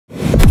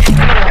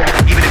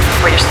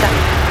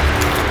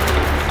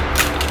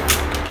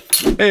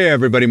Hey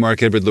everybody,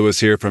 Mark Edward Lewis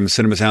here from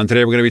Cinema Sound.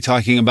 Today we're going to be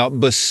talking about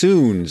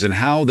bassoons and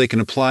how they can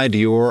apply to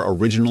your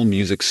original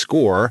music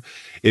score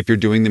if you're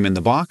doing them in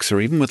the box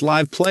or even with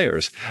live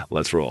players.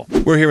 Let's roll.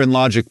 We're here in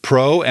Logic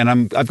Pro and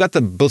I've got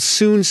the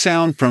bassoon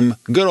sound from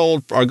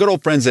our good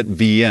old friends at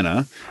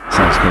Vienna.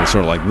 Sounds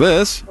sort of like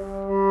this.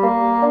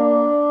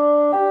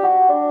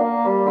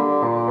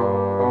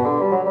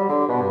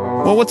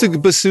 Well, what's a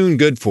bassoon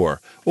good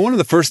for? Well, one of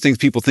the first things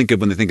people think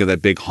of when they think of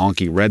that big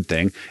honky red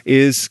thing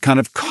is kind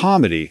of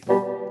comedy.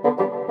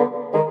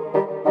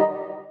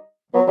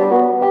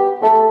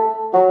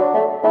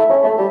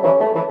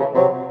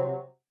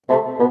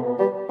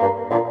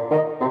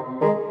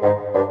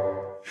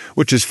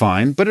 Which is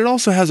fine, but it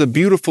also has a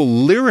beautiful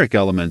lyric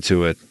element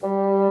to it.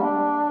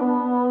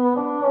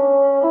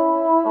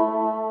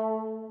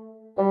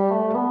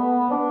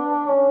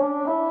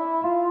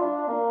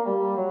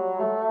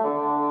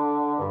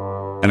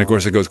 And of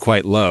course it goes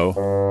quite low.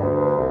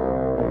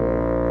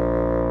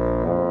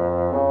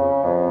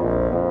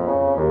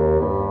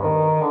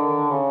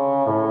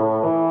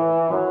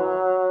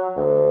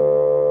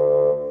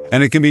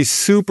 And it can be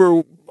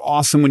super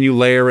awesome when you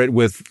layer it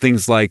with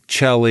things like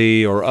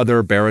cello or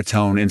other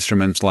baritone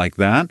instruments like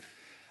that.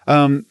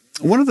 One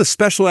of the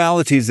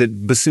specialities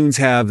that bassoons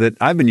have that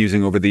I've been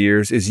using over the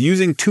years is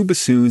using two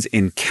bassoons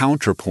in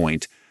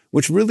counterpoint,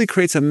 which really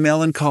creates a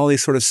melancholy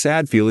sort of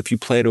sad feel if you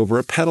play it over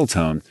a pedal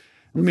tone.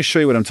 Let me show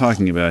you what I'm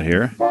talking about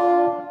here.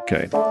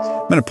 Okay,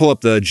 I'm going to pull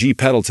up the G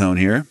pedal tone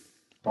here,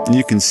 and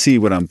you can see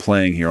what I'm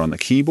playing here on the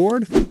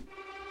keyboard.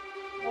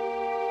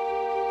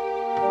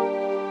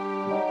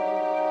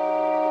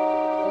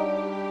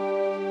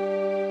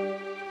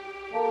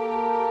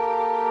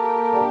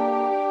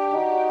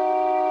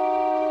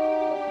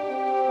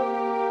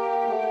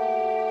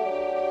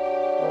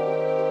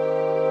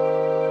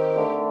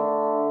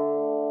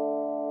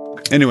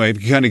 Anyway,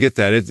 you kind of get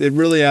that. It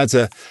really adds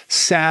a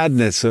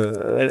sadness,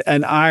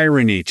 an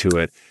irony to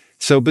it.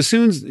 So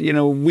bassoons, you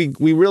know, we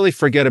really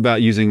forget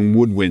about using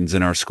woodwinds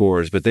in our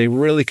scores, but they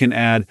really can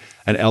add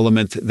an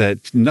element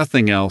that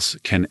nothing else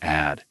can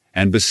add.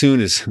 And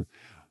bassoon is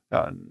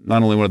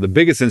not only one of the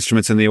biggest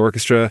instruments in the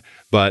orchestra,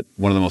 but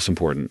one of the most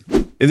important.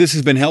 If this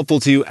has been helpful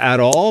to you at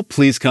all,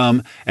 please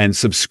come and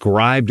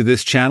subscribe to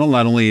this channel.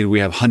 Not only do we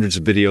have hundreds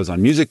of videos on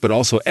music, but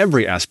also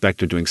every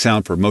aspect of doing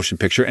sound for motion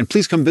picture. And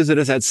please come visit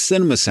us at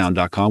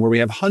cinemasound.com, where we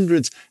have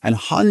hundreds and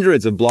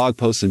hundreds of blog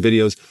posts and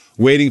videos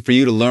waiting for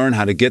you to learn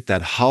how to get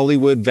that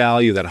Hollywood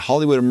value, that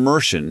Hollywood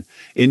immersion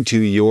into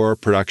your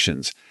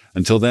productions.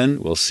 Until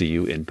then, we'll see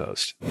you in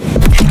post. Even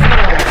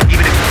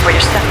if before you're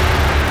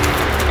stuck.